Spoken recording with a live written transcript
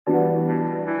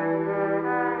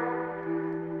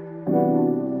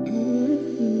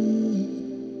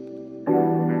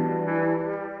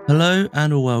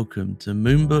and welcome to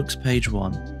Moonbooks page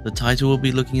 1. The title we'll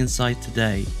be looking inside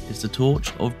today is The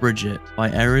Torch of Brighid by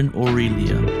Erin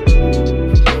Aurelia.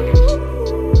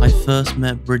 I first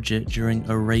met Brighid during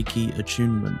a Reiki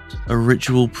attunement, a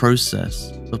ritual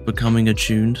process of becoming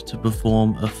attuned to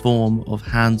perform a form of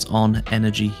hands-on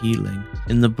energy healing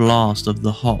in the blast of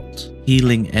the hot,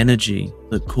 healing energy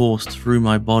that coursed through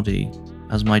my body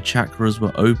as my chakras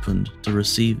were opened to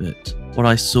receive it. What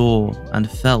I saw and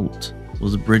felt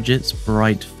was Brighid's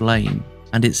bright flame,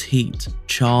 and its heat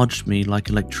charged me like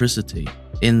electricity.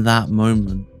 In that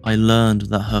moment, I learned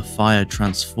that her fire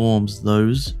transforms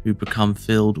those who become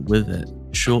filled with it.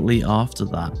 Shortly after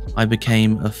that, I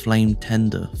became a flame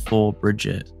tender for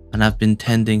Brighid, and have been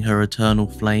tending her eternal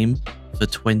flame for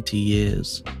 20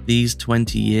 years. These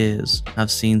 20 years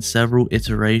have seen several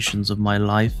iterations of my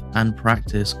life and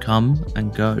practice come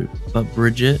and go, but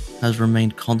Brighid has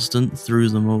remained constant through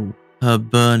them all. Her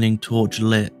burning torch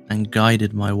lit and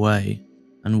guided my way,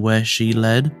 and where she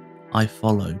led, I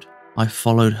followed. I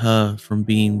followed her from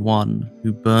being one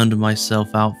who burned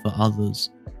myself out for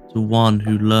others to one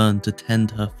who learned to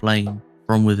tend her flame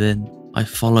from within. I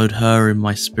followed her in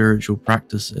my spiritual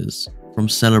practices, from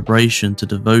celebration to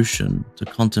devotion to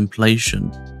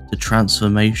contemplation to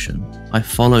transformation. I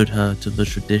followed her to the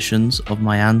traditions of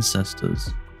my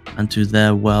ancestors and to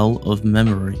their well of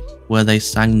memory, where they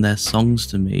sang their songs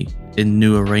to me in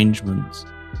new arrangements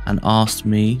and asked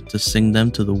me to sing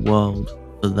them to the world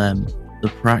for them. The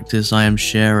practice I am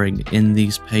sharing in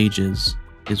these pages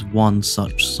is one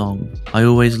such song. I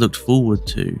always looked forward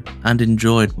to and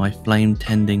enjoyed my flame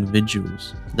tending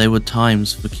vigils. They were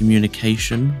times for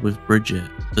communication with Brighid,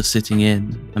 for sitting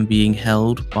in and being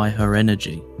held by her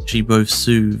energy. She both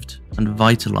soothed and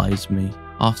vitalized me.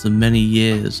 After many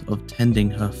years of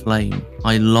tending her flame,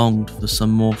 I longed for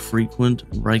some more frequent,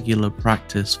 regular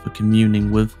practice for communing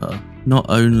with her, not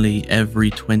only every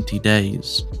 20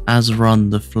 days, as run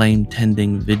the flame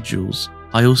tending vigils.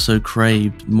 I also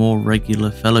craved more regular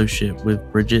fellowship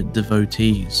with Brighid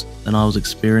devotees than I was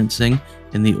experiencing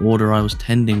in the order I was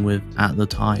tending with at the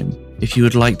time. If you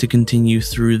would like to continue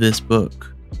through this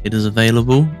book, it is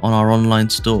available on our online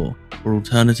store, or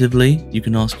alternatively, you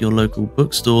can ask your local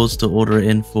bookstores to order it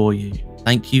in for you.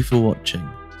 Thank you for watching.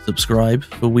 Subscribe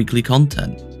for weekly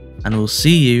content, and we'll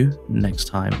see you next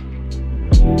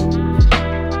time.